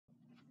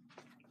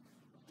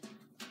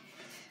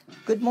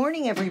Good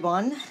morning,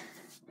 everyone.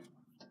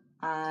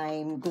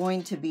 I'm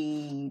going to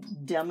be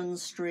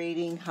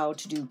demonstrating how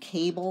to do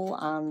cable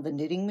on the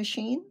knitting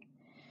machine.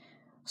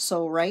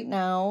 So right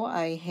now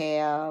I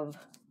have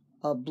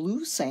a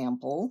blue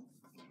sample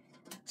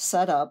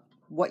set up.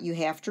 What you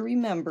have to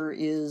remember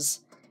is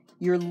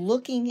you're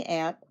looking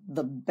at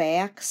the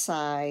back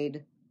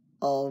side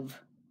of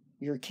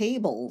your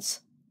cables.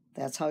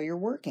 That's how you're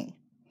working.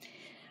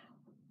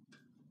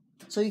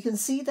 So you can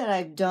see that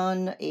I've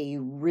done a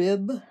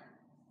rib.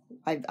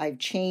 I've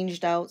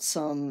changed out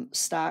some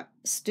stock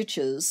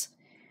stitches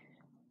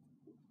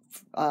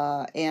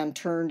and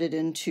turned it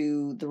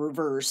into the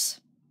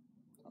reverse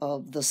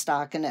of the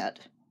stockinette,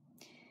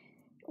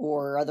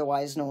 or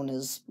otherwise known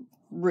as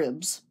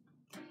ribs.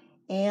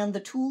 And the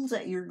tools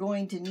that you're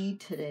going to need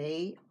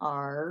today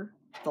are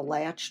the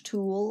latch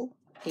tool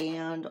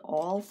and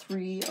all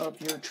three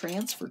of your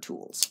transfer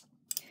tools.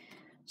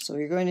 So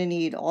you're going to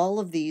need all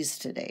of these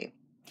today.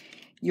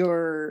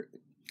 Your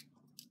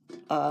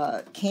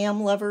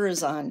cam lever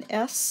is on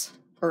S,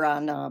 or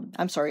on,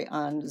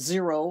 on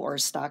 0 or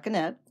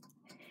stockinette.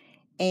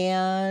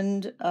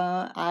 And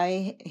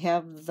I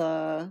have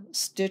the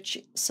stitch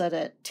set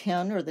at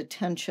 10, or the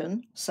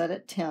tension set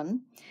at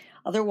 10.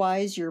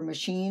 Otherwise, your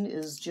machine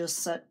is just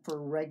set for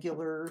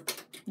regular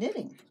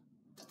knitting.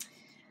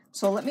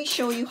 So let me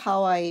show you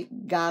how I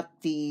got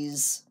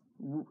these,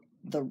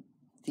 the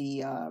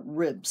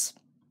ribs.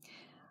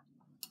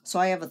 So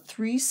I have a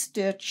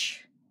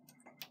 3-stitch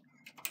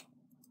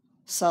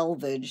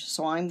selvage,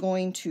 so I'm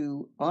going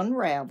to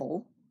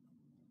unravel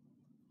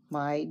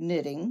my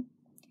knitting,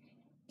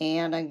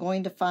 and I'm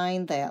going to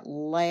find that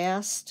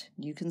last,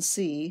 you can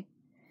see,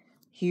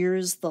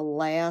 here's the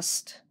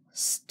last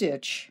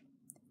stitch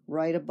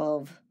right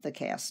above the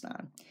cast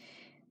on.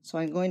 So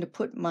I'm going to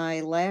put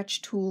my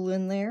latch tool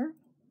in there,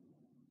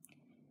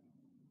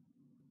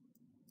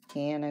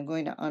 and I'm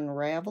going to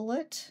unravel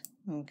it.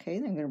 Okay,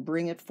 then I'm going to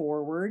bring it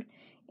forward,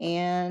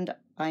 and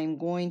I'm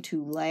going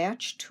to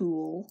latch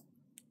tool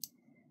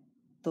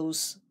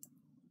those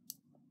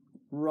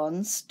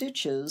run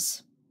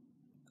stitches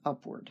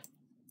upward.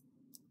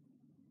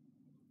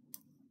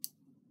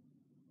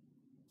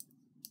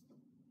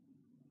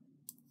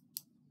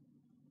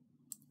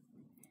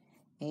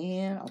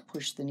 And I'll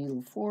push the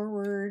needle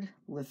forward,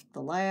 lift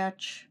the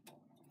latch,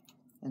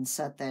 and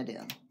set that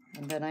in.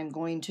 And then I'm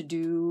going to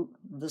do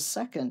the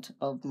second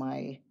of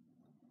my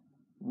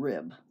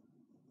rib.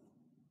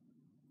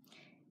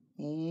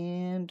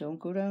 And don't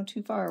go down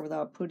too far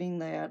without putting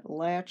that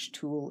latch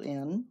tool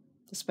in,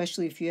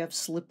 especially if you have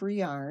slippery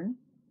yarn.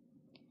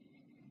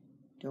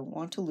 Don't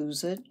want to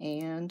lose it.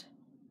 And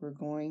we're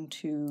going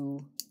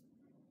to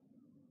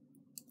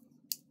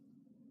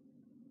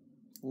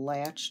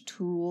latch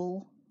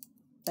tool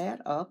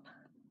that up.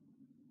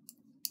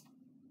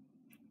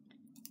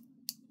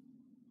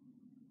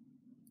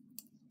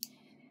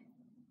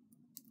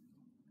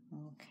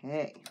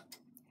 Okay.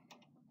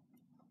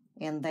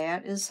 And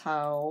that is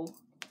how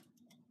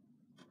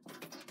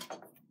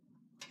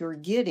you're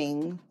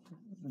getting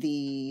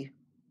the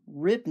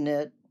rib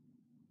knit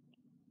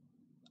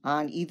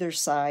on either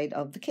side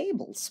of the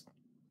cables.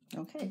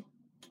 Okay.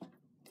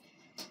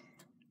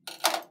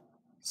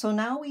 So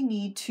now we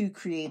need to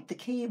create the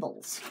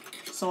cables.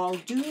 So I'll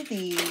do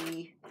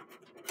the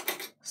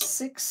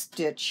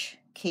 6-stitch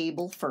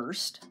cable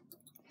first.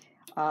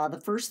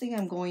 The first thing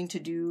I'm going to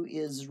do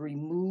is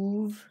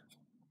remove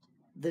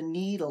the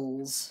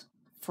needles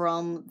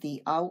from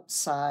the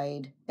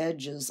outside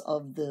edges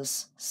of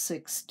this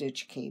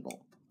 6-stitch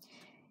cable.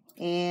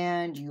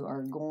 And you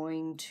are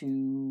going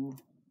to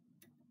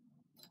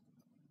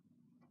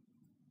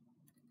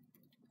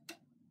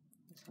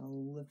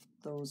lift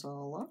those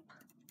all up.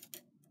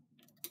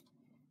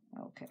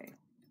 Okay.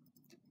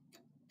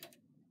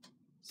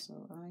 So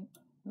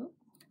there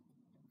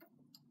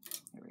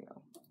we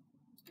go.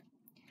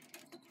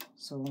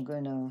 So I'm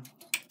going to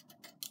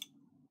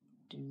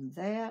do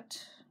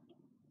that.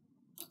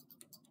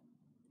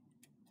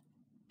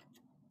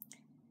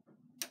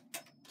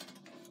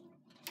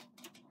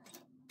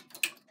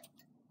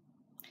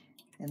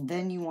 And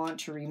then you want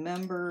to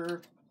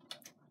remember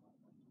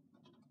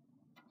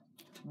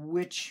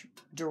which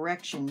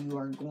direction you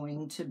are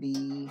going to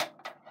be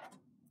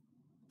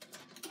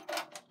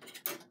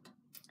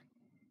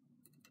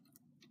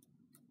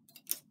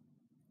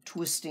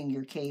twisting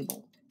your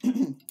cable.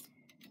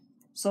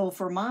 So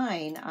for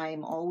mine,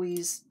 I'm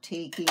always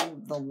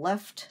taking the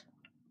left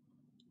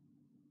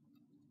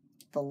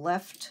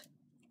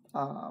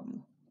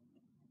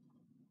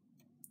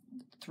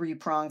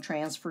 3-prong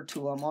transfer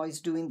tool. I'm always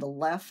doing the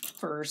left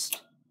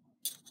first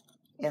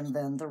and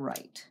then the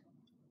right.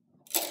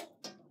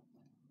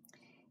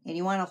 And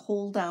you want to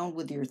hold down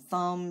with your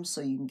thumb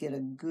so you can get a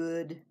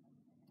good,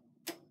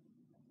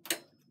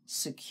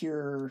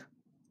 secure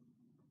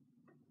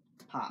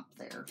pop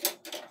there.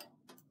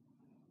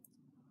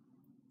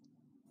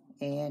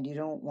 And you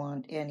don't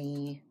want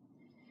any,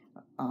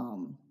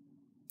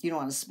 you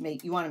want to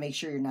make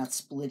sure you're not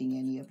splitting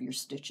any of your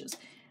stitches.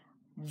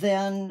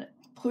 Then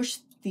push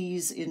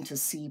these into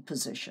C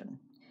position.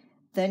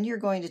 Then you're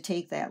going to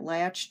take that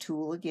latch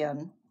tool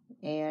again,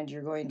 and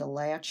you're going to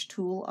latch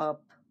tool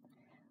up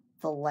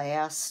the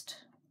last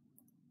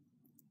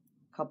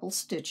couple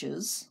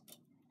stitches.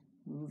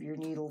 Move your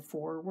needle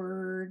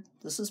forward.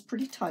 This is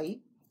pretty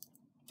tight.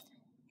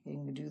 Okay,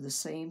 I'm going to do the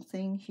same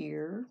thing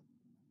here.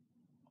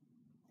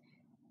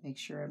 Make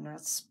sure I'm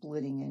not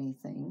splitting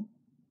anything.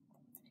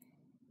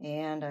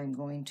 And I'm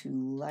going to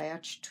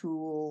latch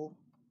tool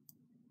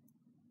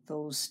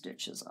those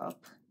stitches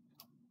up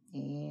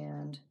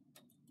and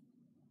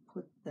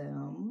put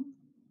them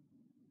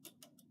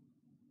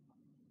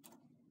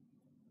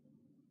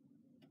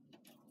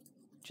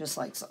just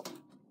like so.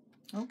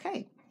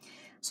 Okay,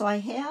 so I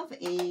have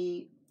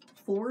a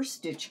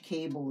 4-stitch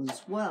cable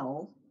as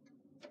well.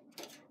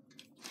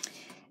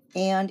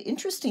 And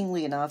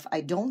interestingly enough,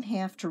 I don't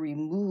have to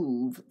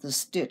remove the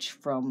stitch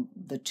from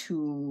the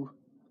two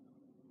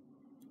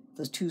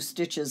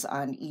stitches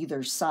on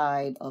either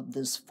side of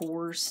this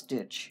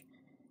 4-stitch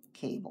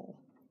cable.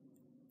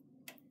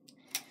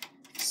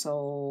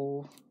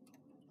 So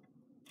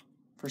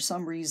for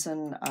some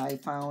reason I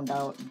found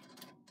out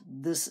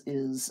this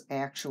is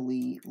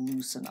actually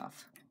loose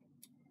enough.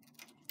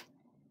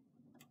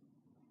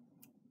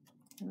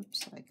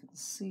 Oops, I can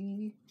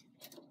see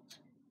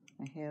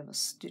I have a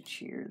stitch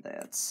here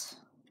that's,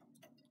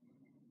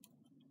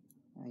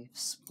 I've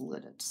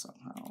split it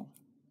somehow.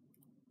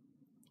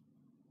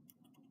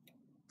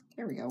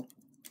 There we go.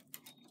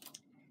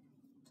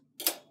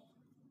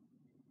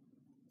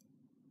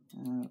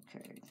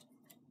 Okay.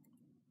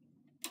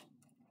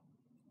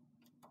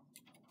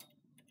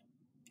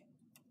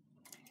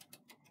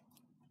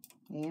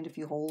 And if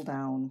you hold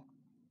down,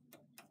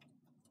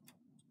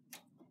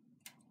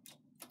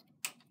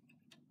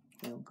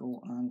 they'll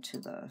go onto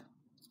the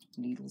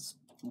needles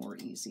more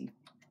easily.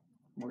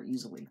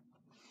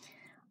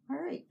 All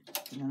right,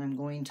 and then I'm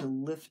going to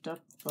lift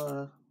up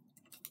the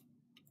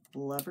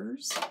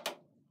levers.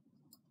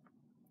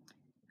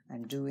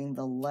 I'm doing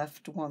the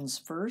left ones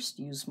first.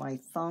 Use my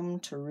thumb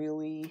to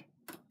really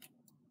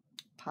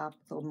pop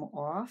them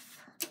off.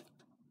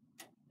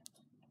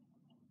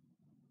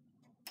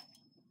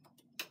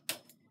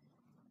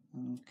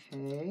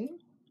 Okay,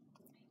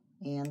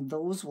 and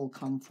those will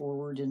come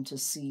forward into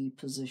C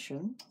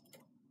position.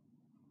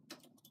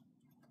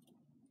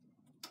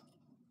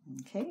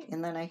 Okay,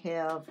 and then I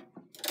have,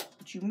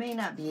 but you may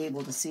not be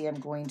able to see, I'm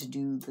going to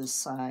do this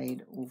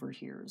side over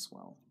here as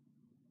well.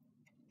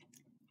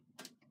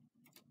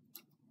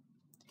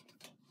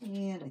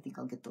 And I think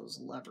I'll get those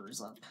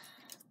levers up.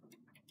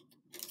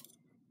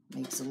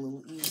 Makes it a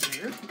little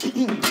easier.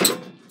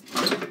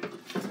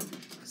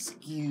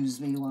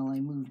 Excuse me while I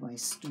move my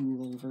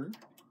stool over.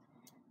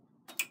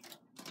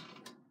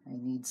 I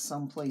need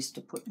some place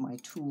to put my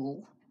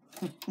tool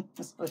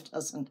so it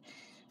doesn't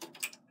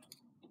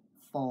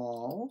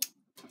fall.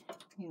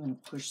 I'm going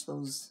to push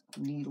those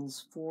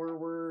needles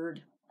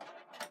forward.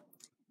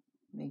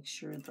 Make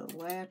sure the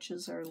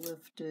latches are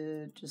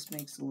lifted. Just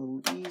makes it a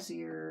little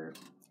easier.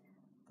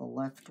 The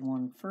left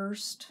one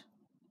first.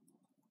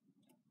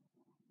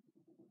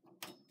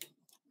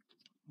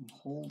 I'm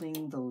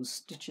holding those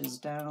stitches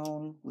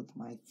down with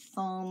my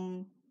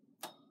thumb.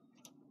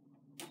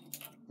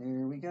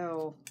 There we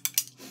go.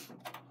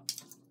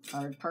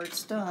 Hard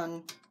part's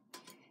done.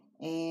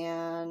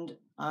 And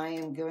I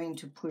am going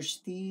to push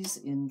these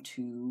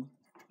into,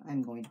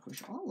 I'm going to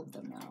push all of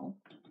them now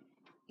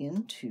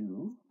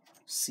into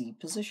C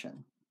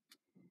position,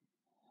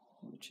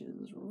 which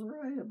is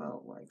right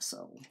about like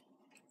so.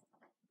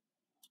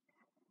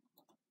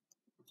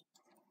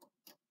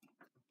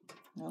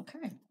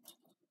 Okay.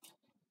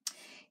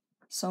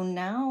 So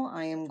now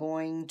I am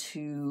going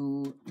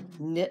to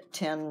knit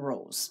 10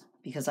 rows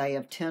because I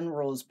have 10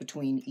 rows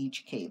between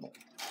each cable.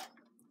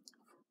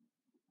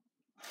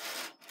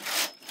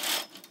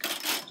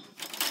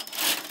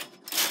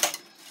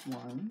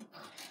 One,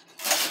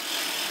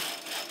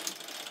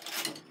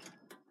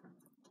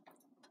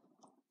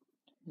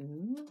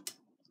 two,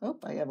 oh,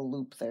 I have a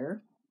loop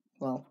there.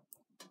 Well,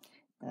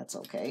 that's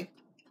okay.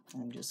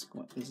 I'm just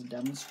going to use a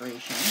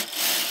demonstration.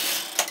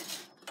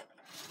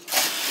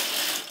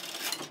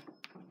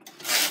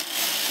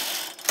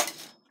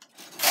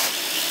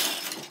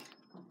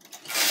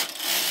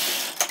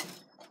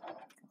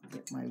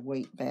 Get my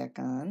weight back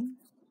on.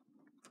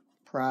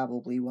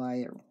 Probably why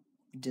I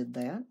did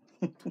that.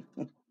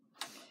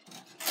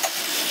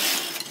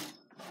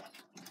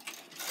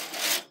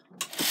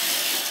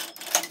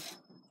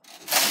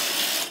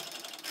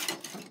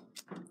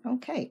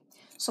 Okay,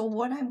 so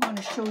what I'm going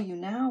to show you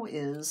now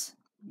is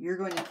you're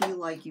going to feel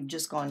like you've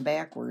just gone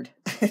backward.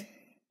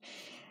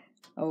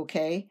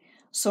 Okay,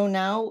 so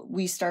now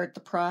we start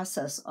the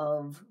process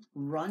of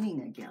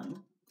running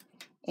again.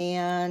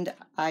 And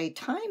I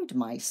timed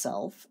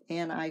myself,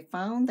 and I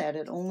found that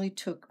it only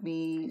took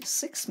me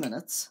 6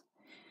 minutes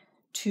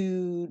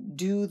to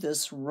do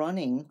this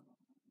running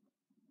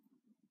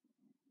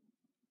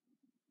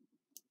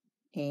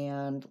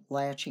and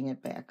latching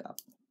it back up.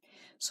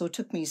 So it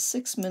took me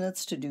 6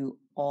 minutes to do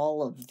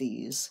all of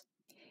these,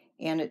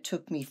 and it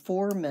took me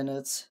 4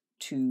 minutes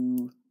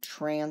to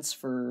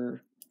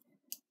transfer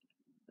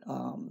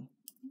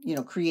you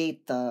know,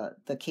 create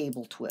the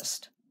cable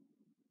twist.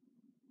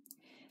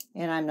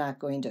 And I'm not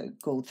going to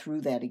go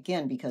through that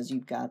again because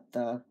you've got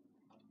the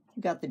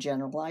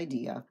general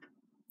idea.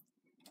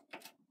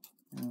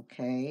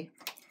 Okay,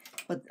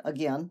 but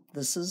again,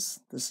 this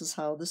is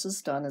how this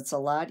is done. It's a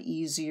lot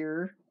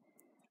easier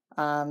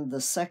on the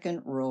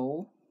second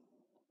row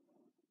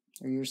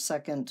or your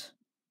second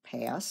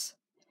pass.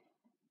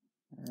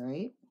 All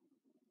right,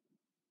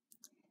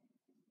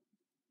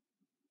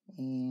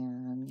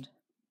 and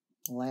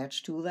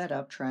latch tool that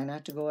up. Try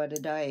not to go at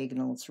a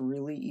diagonal. It's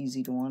really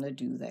easy to want to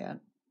do that.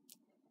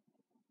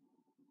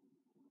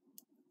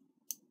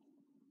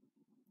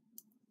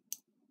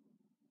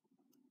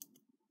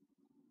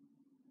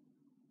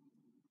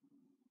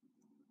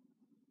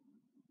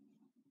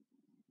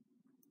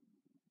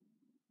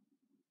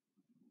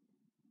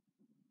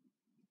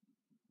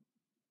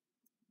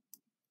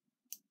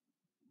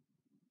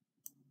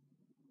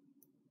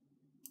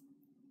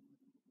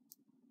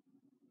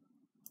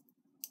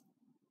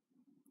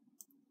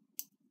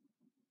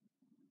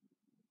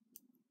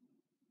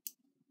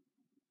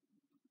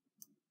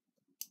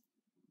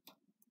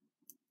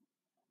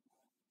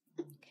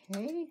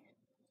 Okay,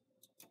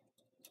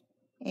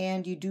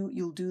 and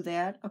you'll do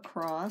that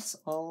across.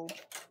 I'll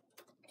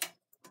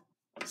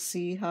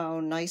see how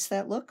nice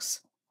that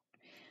looks.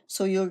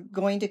 So you're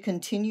going to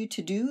continue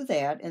to do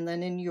that, and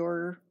then in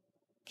your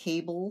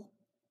cable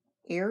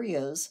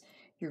areas,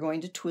 you're going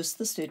to twist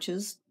the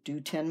stitches, do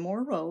 10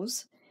 more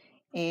rows,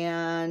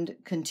 and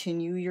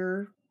continue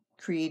your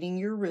creating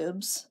your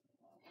ribs.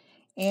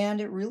 And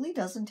it really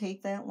doesn't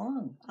take that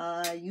long.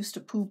 I used to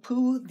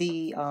poo-poo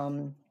the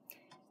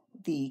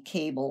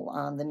cable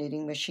on the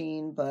knitting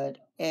machine, but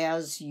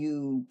as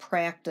you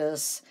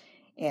practice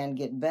and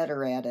get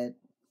better at it,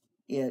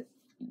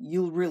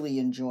 you'll really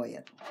enjoy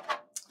it.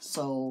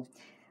 So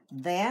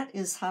that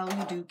is how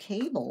you do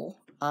cable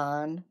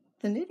on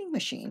the knitting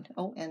machine.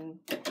 Oh, and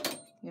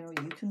you know,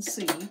 you can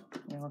see,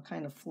 you know, I'll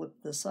kind of flip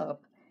this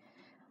up.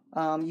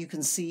 You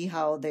can see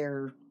how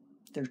they're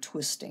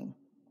twisting.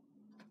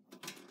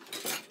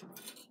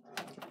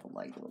 Get the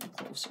light a little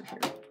closer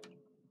here.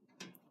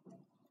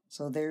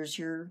 So there's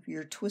your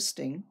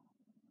twisting.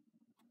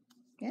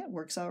 Yeah, it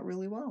works out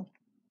really well.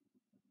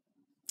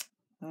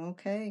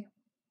 Okay.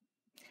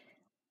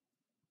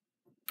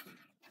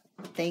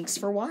 Thanks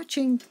for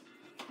watching.